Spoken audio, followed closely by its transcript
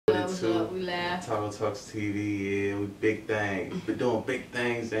YouTube. We laugh. Taco Talks TV, yeah, we big things. We're doing big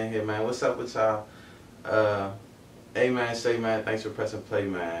things in here, man. What's up with y'all? Hey, man, say, man, thanks for pressing play,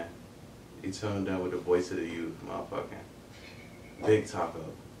 man. You tuned in with the voice of the youth, motherfucking Big Taco.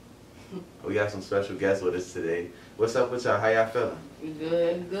 We got some special guests with us today. What's up with y'all? How y'all feeling? We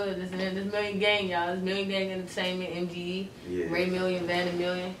good, good. This Million Gang, y'all. This Million Gang Entertainment, MGE. Yeah. RaeMillion VannaMIllion.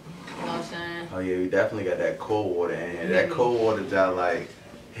 You know what I'm saying? Oh, yeah, we definitely got that cold water in here. That cold water y'all, like,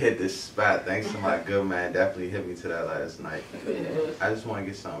 hit this spot. Thanks to my good man. Definitely hit me to that last night. I just want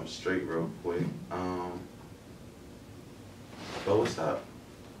to get something straight real quick. But what's up?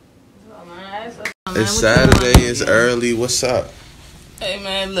 It's Saturday, it's early. What's up? Hey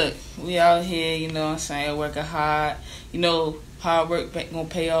man, look, we out here, you know what I'm saying, working hard. You know, hard work gonna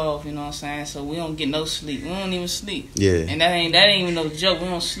pay off, you know what I'm saying? So we don't get no sleep. We don't even sleep. Yeah. And that ain't even no joke. We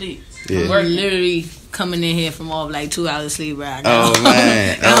don't sleep. Yeah. We're literally coming in here from off like 2 hours sleep right now. Oh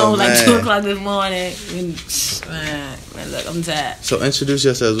man. Like 2 o'clock this morning. Man, look, I'm tired. So introduce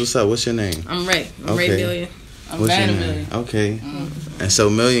yourselves. What's up? What's your name? I'm Ray. I'm RaeMillion. I'm VannaMIllion. Okay. And so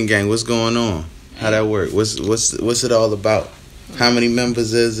Million Gang, what's going on? How that work? What's it all about? How many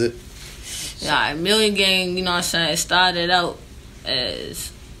members is it? Yeah, Million Gang, you know what I'm saying, it started out as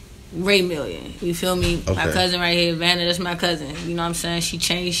RaeMillion. You feel me? Okay. My cousin right here, Vanna, that's my cousin. You know what I'm saying?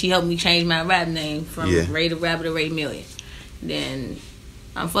 She helped me change my rap name from Ray the Rapper to RaeMillion. Then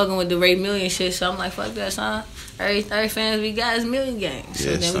I'm fucking with the RaeMillion shit, so I'm like, fuck that, son. Every fans we got is Million Gang.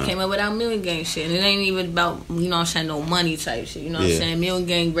 So then we came up with our Million Gang shit. And it ain't even about, you know what I'm saying, no money type shit. You know what I'm saying? Million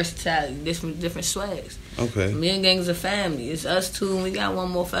Gang versatility, different swags. Okay. Million Gang is a family. It's us two, and we got one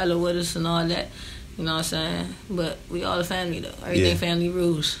more fella with us and all that. You know what I'm saying? But we all a family, though. Everything family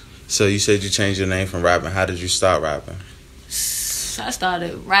rules. So you said you changed your name from rapping. How did you start rapping? I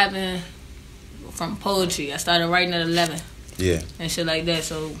started rapping from poetry. I started writing at 11. Yeah. And shit like that.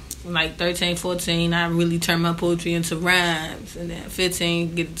 So, like 13, 14, I really turned my poetry into rhymes. And then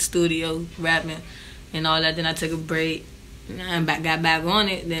 15, get to the studio, rapping and all that. Then I took a break. And I got back on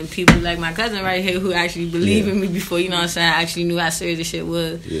it. Then people like my cousin right here who actually believed in me before, you know what I'm saying, I actually knew how serious this shit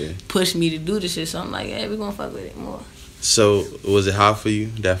was, pushed me to do this shit. So I'm like, hey, we're going to fuck with it more. So was it hard for you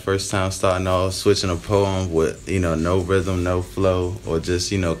that first time starting off, switching a poem with, you know, no rhythm, no flow, or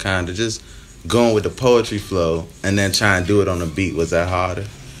just, you know, kind of just going with the poetry flow and then trying to do it on the beat? Was that harder?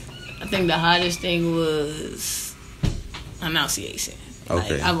 I think the hardest thing was enunciation.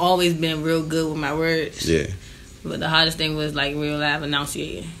 Okay. Like, I've always been real good with my words. Yeah. But the hardest thing was like real live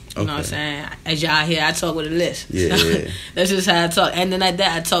enunciating. You know what I'm saying? As y'all hear, I talk with a lisp. Yeah, That's just how I talk. And then like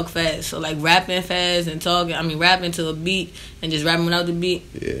that, I talk fast. So like rapping fast and rapping to a beat and just rapping without the beat.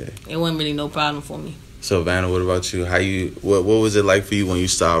 Yeah. It wasn't really no problem for me. So Vanna, what about you? What was it like for you when you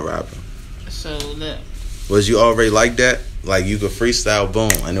started rapping? So look. Was you already like that? Like you could freestyle, boom,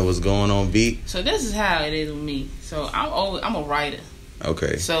 and it was going on beat? So this is how it is with me. So I'm a writer.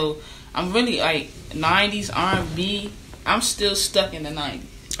 Okay. So I'm really like 90s R&B. I'm still stuck in the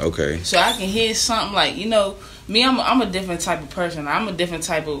 90s. Okay. So I can hear something like, you know, me, I'm a different type of person. I'm a different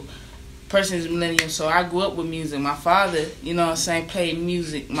type of person as a millennial. So I grew up with music. My father, you know what I'm saying, played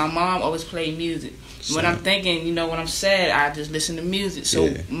music. My mom always played music. Same. When I'm thinking, you know, when I'm sad, I just listen to music.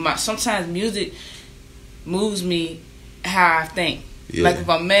 So sometimes music moves me how I think. Yeah. Like if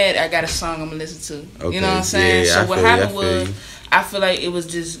I'm mad, I got a song I'm going to listen to. Okay. You know what I'm saying? Yeah, so what happened was, I feel like it was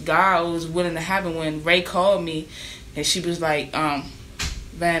just God was willing to happen when Ray called me and she was like,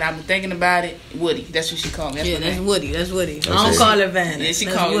 Van, I've been thinking about it. Woody, that's what she called me. That's Woody. That's Woody. Okay. I don't call her Van. Yeah, she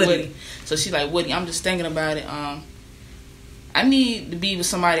called me Woody. So she's like, Woody, I'm just thinking about it. I need to be with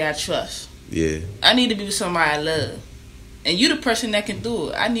somebody I trust. Yeah. I need to be with somebody I love. And you the person that can do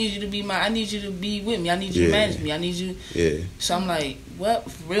it. I need you to be with me. I need you to manage me. I need you. Yeah. So I'm like, what?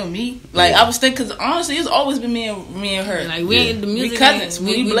 For real, me? Like I was thinking, because honestly, it's always been me and her. Like we ain't the music. We cousins.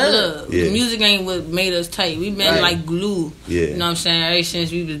 We blood. Yeah. The music ain't what made us tight. We been like glue. Yeah. You know what I'm saying? Ever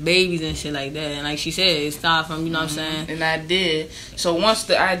since we was babies and shit like that. And like she said, it started from, you know what I'm saying. And I did. So once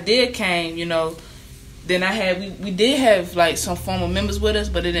the idea came, you know. Then we did have like some former members with us,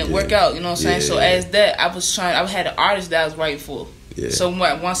 but it didn't work out. You know what I'm saying? So as that, I had an artist that I was writing for. Yeah. So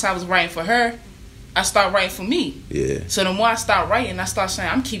once I was writing for her, I started writing for me. Yeah. So the more I start writing, I start saying,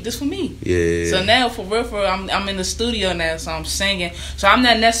 I'm keep this for me. Yeah. So now for real, I'm in the studio now, so I'm singing. So I'm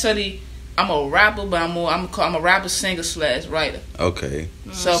not necessarily I'm a rapper, but I'm a rapper, singer / writer. Okay.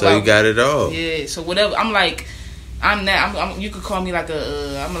 So you got it all. Yeah. So whatever, I'm like. You could call me like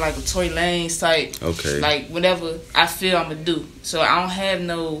I'm like a Tory Lanez type. Okay. Like whatever I feel I'm gonna do. So I don't have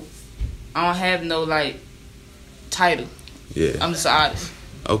no like title. Yeah. I'm just an artist.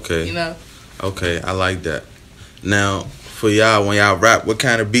 Okay. You know. Okay, I like that. Now, for y'all when y'all rap, what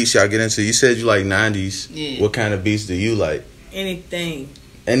kind of beats y'all get into? You said you like 90s. Yeah. What kind of beats do you like? Anything.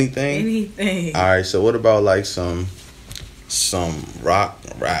 Anything? All right. So what about like some rock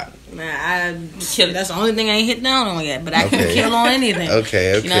rap? Man, that's the only thing I ain't hit down on yet, but I can kill on anything.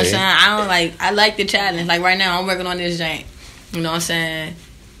 Okay. You know what I'm saying? I like the challenge. Like right now, I'm working on this jank. You know what I'm saying?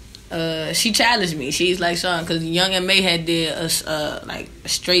 She challenged me. She's like, son, because Young and May had did a like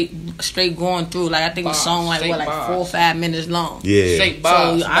straight going through. Like I think the song like 4 or 5 minutes long. Yeah. Straight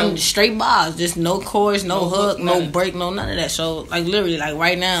bars. So I'm straight bars, just no chorus, no hook, no break, no none of that. So like literally, like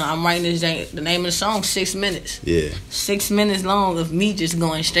right now, I'm writing this jank. The name of the song 6 minutes. Yeah. 6 minutes long of me just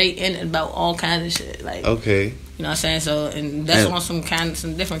going straight in about all kinds of shit. Like okay. You know what I'm saying? So and that's on some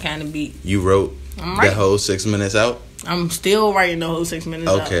different kind of beat. You wrote the whole 6 minutes out? I'm still writing the whole 6 minutes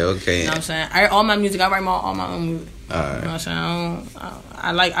out. Okay. You know what I'm saying? All my music, I write all my own music. All right. You know what I'm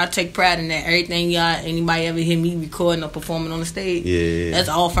saying? I take pride in that. Everything anybody ever hear me recording or performing on the stage, that's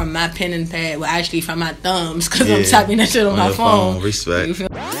all from my pen and pad. Well, actually from my thumbs, because I'm typing that shit on my phone. Respect.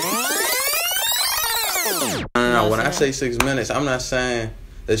 No. When I say 6 minutes, I'm not saying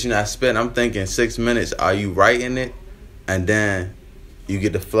that you're not spitting. I'm thinking 6 minutes. Are you writing it, and then you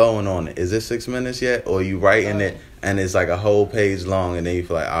get the flowing on it? Is it 6 minutes yet, or are you writing it and it's like a whole page long, and then you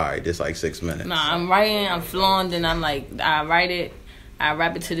feel like, all right, this like 6 minutes? Nah, I'm writing, I'm flowing, then I'm like, I write it, I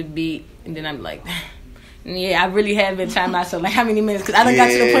rap it to the beat, and then I'm like, yeah, I really have been trying myself, like how many minutes, because I done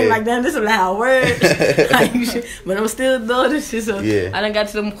got to the point like, damn, this is not how it works. But I'm still doing this shit, so I done got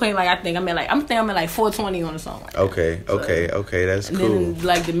to the point like, I think I'm at like 420 on the song. Like okay, that's and cool. And then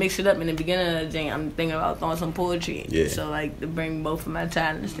like to mix it up in the beginning of the thing, I'm thinking about throwing some poetry. Yeah. So like to bring both of my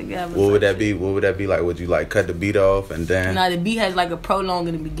talents together. What would that be? What would that be like? Would you like cut the beat off and then? No, the beat has like a prologue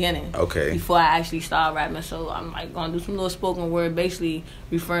in the beginning. Okay. Before I actually start rapping, so I'm like gonna do some little spoken word, basically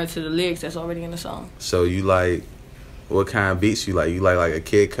referring to the lyrics that's already in the song. So you like, what kind of beats you like? You like a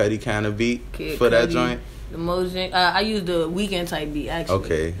Kid Cudi kind of beat for that joint? The Mojang, I use the Weekend type beat actually.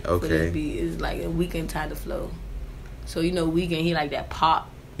 Okay. For this beat is like a Weekend type of flow. So you know Weekend, he like that pop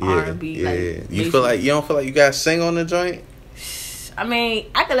R&B. Yeah. Like, you don't feel like you gotta sing on the joint? I mean,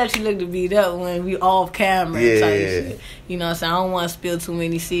 I could let you look the beat up when we off camera type shit. You know what I'm saying? I don't want to spill too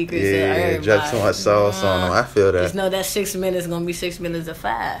many secrets. Yeah, drop too much sauce on them. I feel that. Just know that 6 minutes gonna be 6 minutes of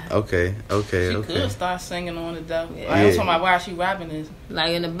 5. Okay. She could start singing on it though. Yeah. Like, I'm talking about while she rapping this.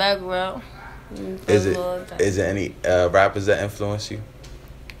 Like in the background. Is it any rappers that influence you?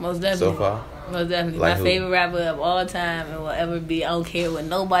 Most definitely. So far? Most definitely. Like my favorite rapper of all time and will ever be. I don't care what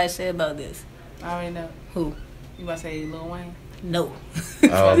nobody said about this. I already know. Who? You about to say Lil Wayne? No.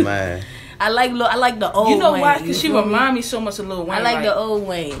 Oh man. I like the old Wayne. You know why? Because she remind me so much of Lil Wayne. I like the old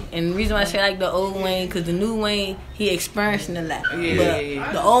Wayne. And the reason why I say I like the old Wayne, because the new Wayne, he experiencing a lot. Yeah.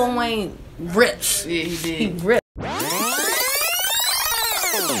 But the old Wayne rips. Yeah, he did. He rips.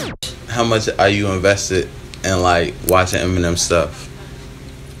 How much are you invested in like watching Eminem stuff?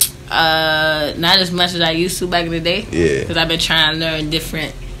 Not as much as I used to back in the day. Yeah. Because I've been trying to learn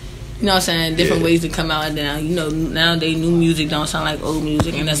different, you know what I'm saying, different ways to come out. And then, you know, nowadays new music don't sound like old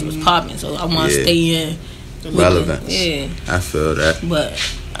music, and that's what's popping. So I want to stay in relevance. Yeah. I feel that. But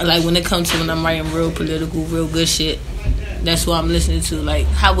like when it comes to when I'm writing real political, real good shit, that's what I'm listening to. Like,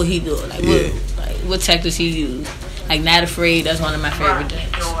 how would he do it? Like, what tactics he use? Like, Not Afraid, that's one of my favorite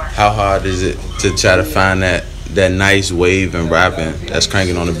things. How hard is it to try to find that nice wave in rapping that's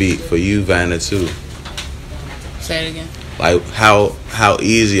cranking on the beat for you, Vanna, too? Say it again. Like, how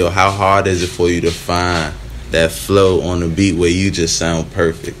easy or how hard is it for you to find that flow on the beat where you just sound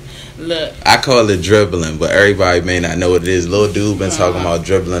perfect? Look, I call it dribbling, but everybody may not know what it is. Lil Dude been talking about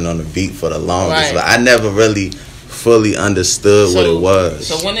dribbling on the beat for the longest. Right. But I never really fully understood what it was.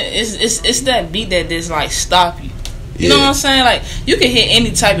 So when it's that beat that just like stop you. You Yeah. know what I'm saying? Like, you can hit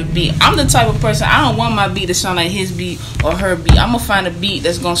any type of beat. I'm the type of person, I don't want my beat to sound like his beat or her beat. I'm gonna find a beat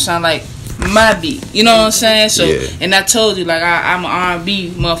that's gonna sound like my beat. You know what I'm saying? So, and I told you, like, I'm an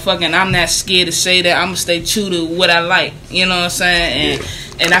R&B motherfucker, and I'm not scared to say that. I'm gonna stay true to what I like. You know what I'm saying?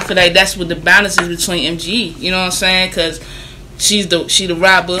 And I feel like that's what the balance is between MGE. You know what I'm saying? Because she the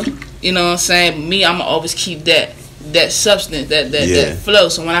rapper. You know what I'm saying? Me, I'm gonna always keep that substance, that flow.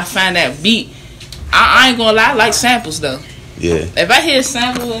 So when I find that beat, I ain't gonna lie, I like samples though. Yeah. If I hear a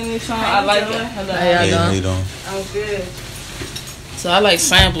sample in this song, I like it. How you doing? I'm good. So I like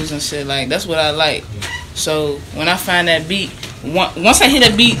samples and shit. Like, that's what I like. So when I find that beat, once I hear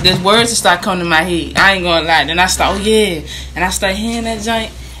that beat, there's words that start coming to my head. I ain't gonna lie. Then I start, and I start hearing that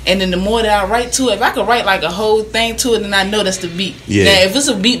joint. And then the more that I write to it, if I could write like a whole thing to it, then I know that's the beat. Yeah. Now if it's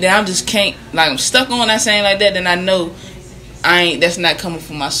a beat that I just can't, like, I'm stuck on that saying like that, then I know that's not coming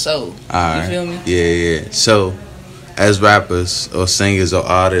from my soul. All right. You feel me? Yeah. So as rappers or singers or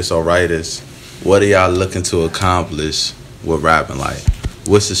artists or writers, what are y'all looking to accomplish with rapping? Like,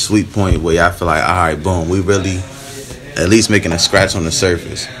 what's the sweet point where y'all feel like, all right, boom, we really at least making a scratch on the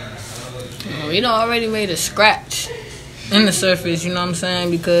surface? We done already made a scratch in the surface, you know what I'm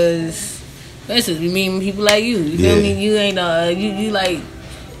saying? Because, for instance, we meet people like you. You feel me? You ain't, you like...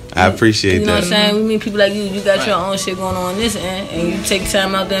 I appreciate that. You know what I'm saying? We meet people like you. You got your own shit going on this end, and you take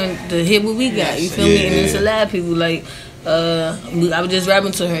time out there to hit what we got. You feel me? And it's a lot of people like... I was just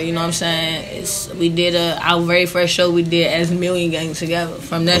rapping to her, you know what I'm saying? We did our very first show we did as Million Gang together.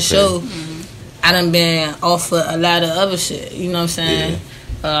 From that show, I done been offered a lot of other shit, you know what I'm saying?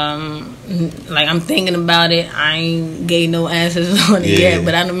 Like, I'm thinking about it. I ain't gave no answers on it yet,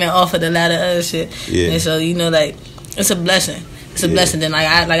 but I done been offered a lot of other shit. And so, you know, like, it's a blessing. It's a blessing. Then, like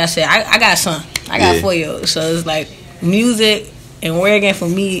I said, I got a son. I got 4 years old. So it's like music and working for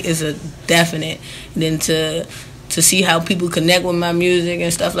me is a definite. Then to see how people connect with my music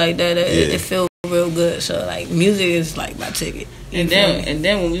and stuff like that, it feels real good. So like music is like my ticket. And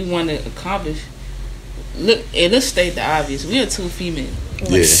then when we want to accomplish, let's state the obvious. We are 2 females.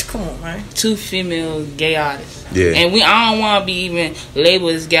 Come on, man. 2 female gay artists. And I don't want to be even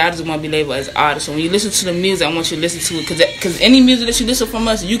labeled as gay. I just want to be labeled as artists. So when you listen to the music, I want you to listen to it. Because any music that you listen from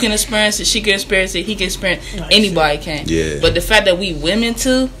us, you can experience it, she can experience it, he can experience it, anybody can. But the fact that we women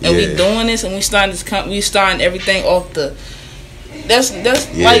too, and we doing this, and we starting everything off the... That's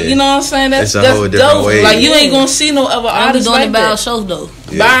like, you know what I'm saying? That's dope. Way. Like, you ain't gonna see no other artists doing like it by that. ourselves though.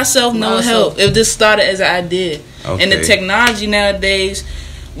 By ourselves, no help. If this started as an idea. And the technology nowadays,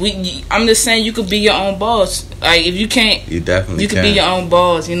 I'm just saying you could be your own boss. Like, if you can't, you definitely can be your own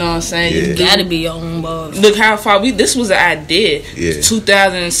boss. You know what I'm saying? You gotta be your own boss. Look how far this was an idea.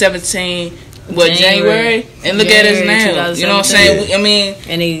 2017. January? And look at us now. You know what I'm saying? I mean,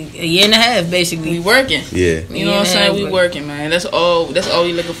 and a year and a half basically. We working. You know what I'm saying? We working, man. That's all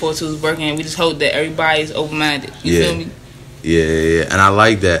we looking forward to is working. And we just hope that everybody's open-minded. You feel me? And I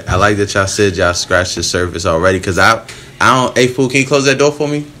like that. I like that y'all said y'all scratched the surface already. Because I don't... Hey, fool, can you close that door for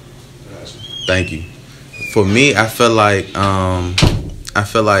me? Thank you. For me, I feel like I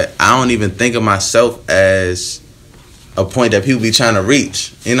don't even think of myself as a point that people be trying to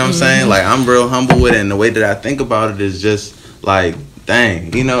reach. You know what I'm saying? Like, I'm real humble with it, and the way that I think about it is just like,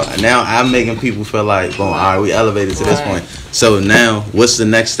 dang, you know, now I'm making people feel like, boom, all right, we elevated to this point. So now, what's the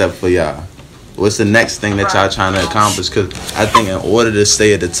next step for y'all? What's the next thing that y'all trying to accomplish? Because I think in order to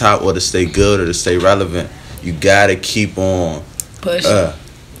stay at the top or to stay good or to stay relevant, you gotta keep on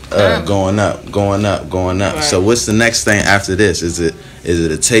going up. Right. So what's the next thing after this? Is it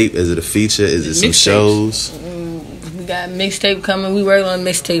a tape? Is it a feature? Is it some shows? We got a mixtape coming. We working on a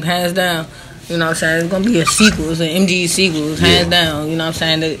mixtape, hands down. You know what I'm saying? It's gonna be a sequel. It's an MGE sequel, hands down. You know what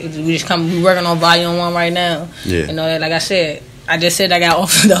I'm saying? We working on volume 1 right now. You know, like I said, I got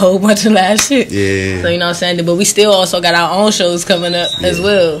offered a whole bunch of last shit. So you know what I'm saying? But we still also got our own shows coming up as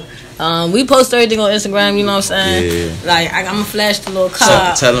well. We post everything on Instagram, you know what I'm saying? Like, I'm gonna flash the little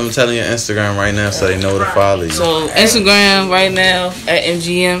card. Tell them your Instagram right now so they know to follow you. So, Instagram right now at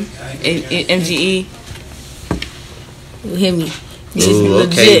MGE. You hear me? Ooh,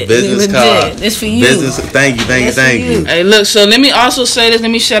 okay, business card. This for you. Thank you. Hey, look, so let me also say this. Let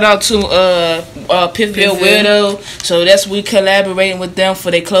me shout out to Pittsfield Weirdo. So we collaborating with them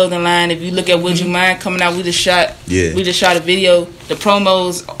for their clothing line. If you look at Would You Mind coming out, we just shot a video. The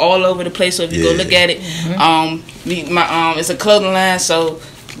promos all over the place. So if you go look at it, it's a clothing line. So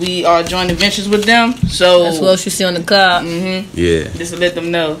we are joining ventures with them. So that's what you see on the card. Just to let them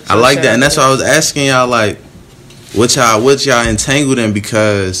know. So I like that, and that's why I was asking y'all, like, what y'all entangled in,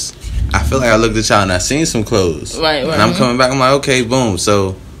 because I feel like I looked at y'all and I seen some clothes. Right. And I'm coming back, I'm like, okay, boom.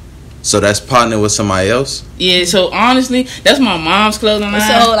 So that's partnered with somebody else? Yeah, so honestly, that's my mom's clothing line.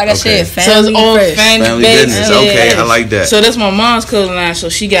 So, like I said, family so it's all first. family business. Okay, I like that. So that's my mom's clothing line. So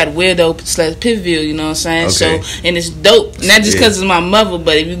she got Weirdo / Pittsville, you know what I'm saying? Okay. So, and it's dope. Not just because it's my mother,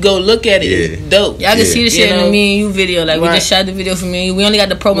 but if you go look at it, it's dope. Y'all can see the shit in the Me and You video. Like, we just shot the video for Me and You. We only got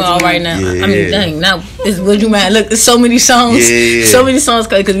the promo out right now. I mean, dang, now, Would You Mind? Look, there's so many songs. So many songs,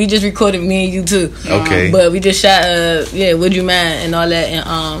 because we just recorded Me and You too. Okay. But we just shot, Would You Mind and all that. And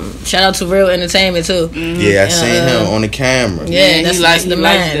shout out to Real Entertainment too. I seen him on the camera. That's the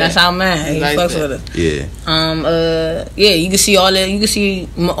man. That's our man. He fucks with us. You can see all that. You can see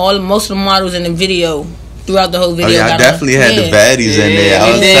most of the models in the video throughout the whole video. I definitely had the baddies in there.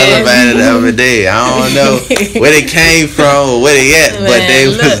 I was telling about it the other day. I don't know where they came from or where they at, but they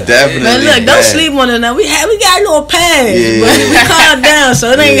was definitely. Man, look, don't sleep on it now. We got no pads, but we calm down,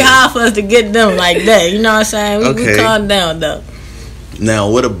 so it ain't hard for us to get them like that. You know what I'm saying? We calm down though. Now,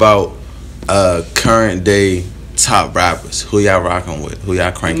 what about current day top rappers. Who y'all rocking with? Who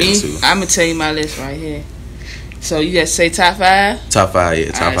y'all cranking to? I'm gonna tell you my list right here. So you gotta say top 5. Top 5,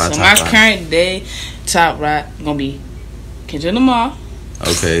 yeah. Top 5. So top my 5. current day top rap gonna be Kendrick Lamar.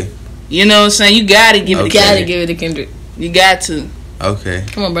 Okay. You know what I'm saying? You gotta give it. You gotta give it to Kendrick. You got to. Okay.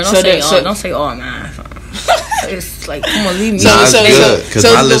 Come on, bro. Don't say all 9. It's like, come on, leave me. Nah, it's good because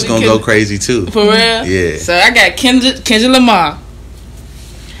my list gonna go crazy too. For real? Yeah. So I got Kendrick Lamar,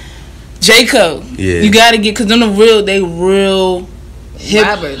 J. Cole. Yeah. You gotta get, cause them they real hip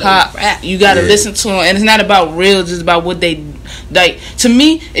hop. You gotta listen to them, and it's not about real, just about what they like. To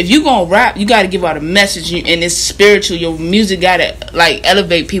me, if you gonna rap, you gotta give out a message, and it's spiritual. Your music gotta like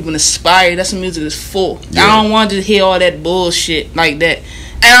elevate people and inspire. That's what music is for. I don't want to just hear all that bullshit like that.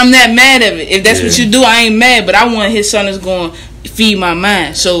 And I'm not mad at it. If that's what you do, I ain't mad. But I want to hear something that's going to feed my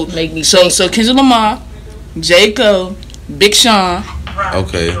mind. So Kendrick Lamar, J. Cole, Big Sean.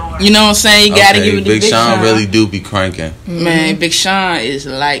 Okay. You know what I'm saying? You got to give it to Big Sean. Really do be cranking. Man, Big Sean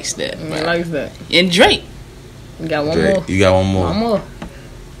likes that. He likes that. And Drake. You got one more. You got one more.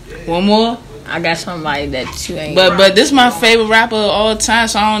 One more? I got somebody that you ain't. But this is my favorite rapper of all time,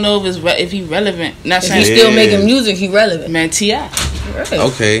 so I don't know if he relevant. Not saying he's still making music, he relevant. Man, T.I. Really?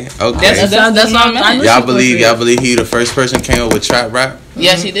 Okay. That's all I'm Y'all believe he the first person came up with trap rap?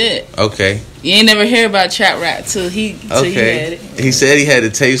 Yes, he did. Okay. You ain't never hear about trap rap till he had it. He said he had the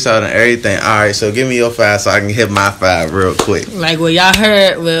tapes out and everything. All right, so give me your 5 so I can hit my 5 real quick. Like what y'all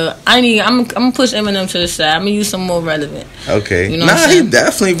heard. Well, I'm gonna push Eminem to the side. I'm gonna use some more relevant. Okay. You know what I'm he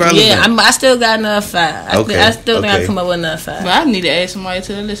definitely relevant. Yeah, I still got another 5. I still think I come up with another 5. But I need to add somebody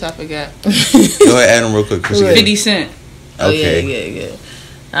to the list. I forgot. Go ahead, add him real quick. 50 Cent. Okay. Yeah.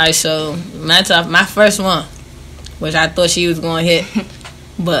 All right, so my first one, which I thought she was gonna hit,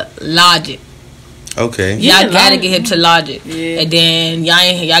 but Logic. Okay. Y'all gotta get hip to Logic. Yeah. And then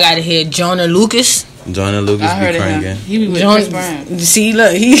y'all gotta hear Jonah Lucas. Jonah Lucas be cranking. He be with Chris Brown. See,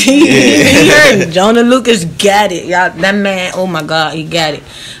 look, he heard it. Jonah Lucas got it. Y'all, that man, oh my God, he got it.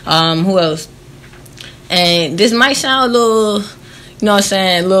 Who else? And this might sound a little, you know what I'm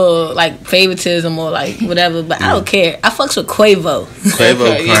saying, a little like favoritism or like whatever, but I don't care. I fucks with Quavo.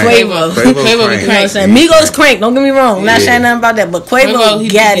 Quavo crank. Quavo crank. You know what I'm saying? Migos crank, don't get me wrong. I'm not saying nothing about that, but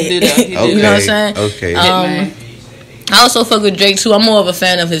Quavo got it. You know what I'm saying? Okay. I also fuck with Drake too. I'm more of a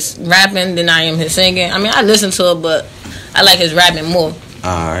fan of his rapping than I am his singing. I mean, I listen to it, but I like his rapping more.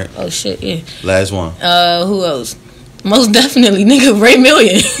 Alright. Oh shit, yeah. Last one. Who else? Most definitely, nigga,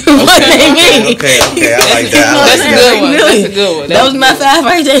 RaeMillion. Okay, I like that. That's a good one. That was my 5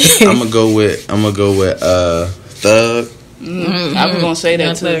 right there. I'm gonna go with Thug. I was gonna say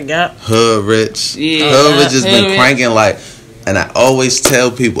that too. Hood Rich. Yeah. Hood Rich has been cranking like, and I always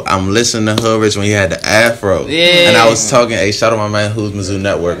tell people I'm listening to Hood Rich when he had the afro. Yeah. And I was talking, hey, shout out my man Who's Mizzou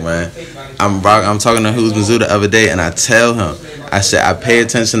Network, man. I'm talking to Who's Mizzou the other day, and I tell him, I said I pay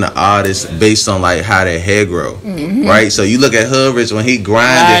attention to artists based on like how their hair grow, right? So you look at Hood Rich when he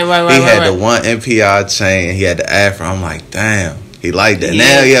grinded, he had the one NPR chain, he had the afro. I'm like, damn, he like that. Yeah.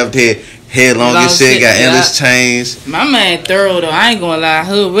 Now he have hair long as shit, got endless chains. My man thorough though, I ain't gonna lie.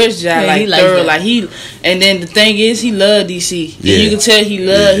 Hood Rich job like thorough, like he. And then the thing is, he love DC. Yeah. You can tell he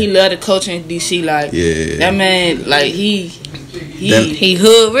love the culture in DC. Like that man, like he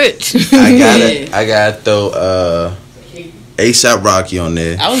Hood Rich. I gotta throw ASAP Rocky on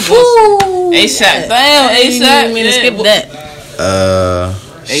there. I was going ASAP. Damn, ASAP. Me to skip that.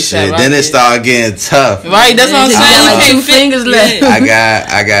 Shit. Then it started getting tough. Right, that's what I'm saying. Got like 2 fingers left.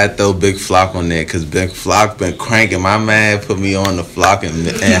 I got to throw Big Flock on there because Big Flock been cranking. My man put me on the Flock in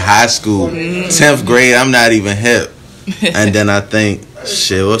high school, 10th grade. I'm not even hip. And then I think,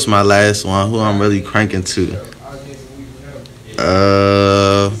 shit, what's my last one? Who I'm really cranking to?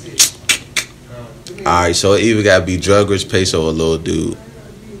 Alright, so it either gotta be Drug Rich Peso or Lil Dude.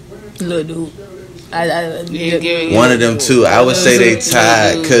 Lil Dude. One of them two. I would say they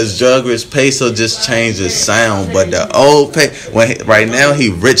tied because Drug Rich Peso just changed his sound, but the old right now he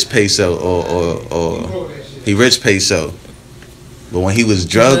Rich Peso or he Rich Peso, but when he was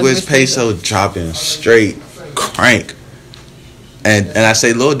Drug Rich Peso, dropping straight crank, and I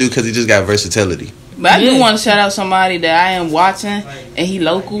say Lil Dude because he just got versatility. But I do want to shout out somebody that I am watching, and he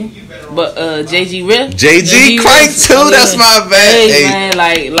local. But JG Rip. JG crank too. That's my bad. Hey, man,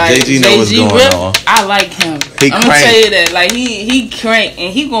 like JG know what's going Rip, on. I like him. I'm gonna tell you that. Like he crank,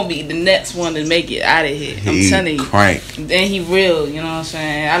 and he gonna be the next one to make it out of here. I'm telling you. Crank. And he real. You know what I'm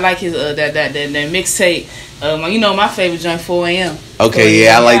saying? I like his that mixtape. You know my favorite joint, 4 a.m. Okay,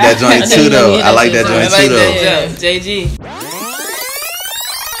 yeah, I like that joint too though. I like that joint too though. JG.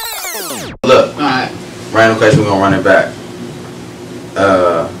 Look, random question. We're gonna run it back.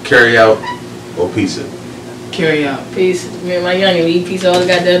 Carry out or pizza? Carry out. Peace. Me and my youngin', we eat pizza all the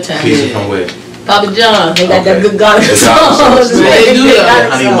goddamn time. Pizza from where? Papa John, they got that good garlic sauce. They do that.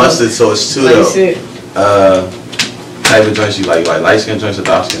 Honey mustard sauce too, though. Type of joints you like light skin joints or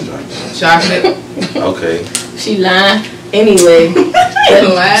dark skin joints? Chocolate. Okay. She lying. Anyway.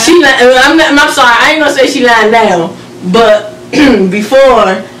 She lying. I'm sorry, I ain't gonna say she lying now. But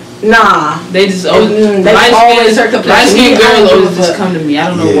before, nah. They just always light skin girls always just come to me. I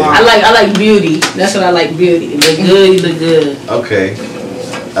don't know why. I like beauty. That's what I like, beauty. You look good, you look good. Okay.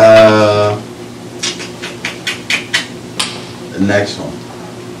 The next one.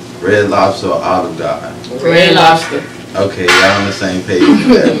 Red Lobster or Olive Garden? Red Lobster. Okay, y'all on the same page.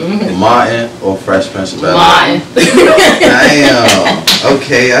 Martin or Fresh Prince of Martin. Bel-Air? Damn.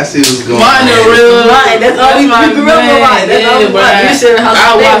 Okay, I see what's going on. Martin, that's all we grew up with. Martin. That's all we watch.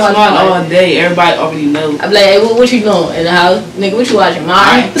 I watch Martin all day. Everybody already knows. I'm like, hey, what you doing in the house? Nigga, what you watching?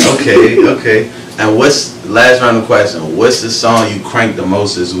 Martin. Okay. And what's, last round of question, what's the song you cranked the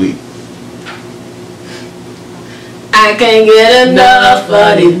most this week? I can't get enough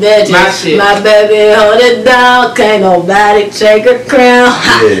of these bitches. My baby hold it down. Can't nobody take her crown.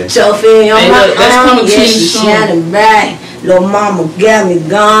 Yeah. Trophy on my arm. Yeah, she soon. shining bright. Lil' mama got me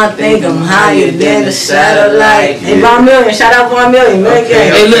gone. Think I'm higher than the satellite. Hey, RaeMillion. Shout out RaeMillion.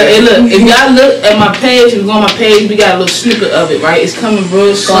 Hey, look. If y'all look at my page, if you go on my page, we got a little snippet of it, right? It's coming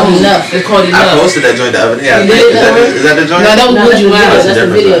real soon. It's called Enough. I posted that joint the other day. Is that the joint? No, that was Would You Mind. That's the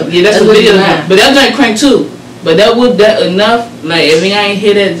video. Yeah, that's the video. But that joint crank too. But that enough. Like if we ain't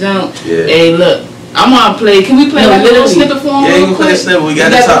hear that jump, hey look, I'm gonna play. Can we play like a little snippet for him? Yeah, you can play a snippet. We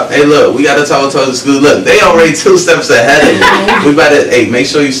gotta talk. Hey, look, we gotta talk to school. Look, they already 2 steps ahead of you. We better. Hey, make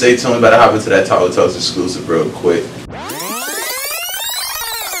sure you stay tuned. We better hop into that Talk exclusive real quick.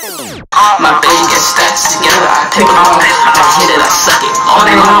 My baby gets stacks together, I take it all, I hit it, I suck it, all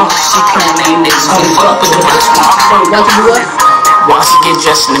day long. She claim that you niggas gon' fuck with the bitch. Once you get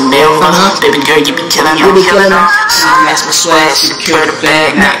dressed in the mirror, baby girl, you be killing her. She match my swag, she secure the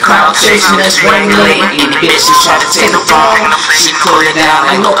bag, not cloud chasing, that's regulating. Any bitch she try to take the phone, she pull it down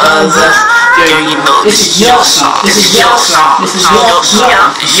like no other. Girl, you know this is your song, this is your song, this is your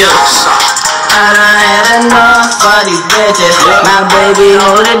song, this is your song. I done had enough of these bitches. My baby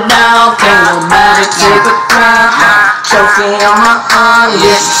hold it down. Can't nobody take a crown. Trophy on my arm,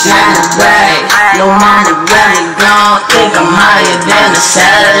 yeah, she shining bright. No mama got me gone. Think I'm higher than the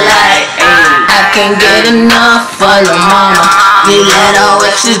satellite. I can't get enough of your mama. We let our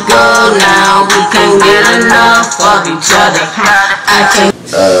exes go now. We can't get enough of each other. I can't.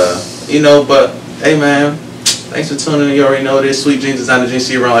 But hey, man. Thanks for tuning in. You already know this. Sweet Jeans Designer Jeans.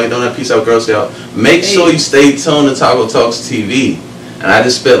 See you around like donut. Peace out, Girl Scout. Make sure you stay tuned to Taco Talks TV. And I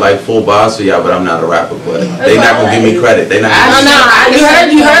just spit like full bars for y'all, but I'm not a rapper. But they not gonna give me credit. They not. You heard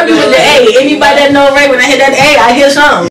me with the A. Anybody that know Ray, when I hit that A, I hear something.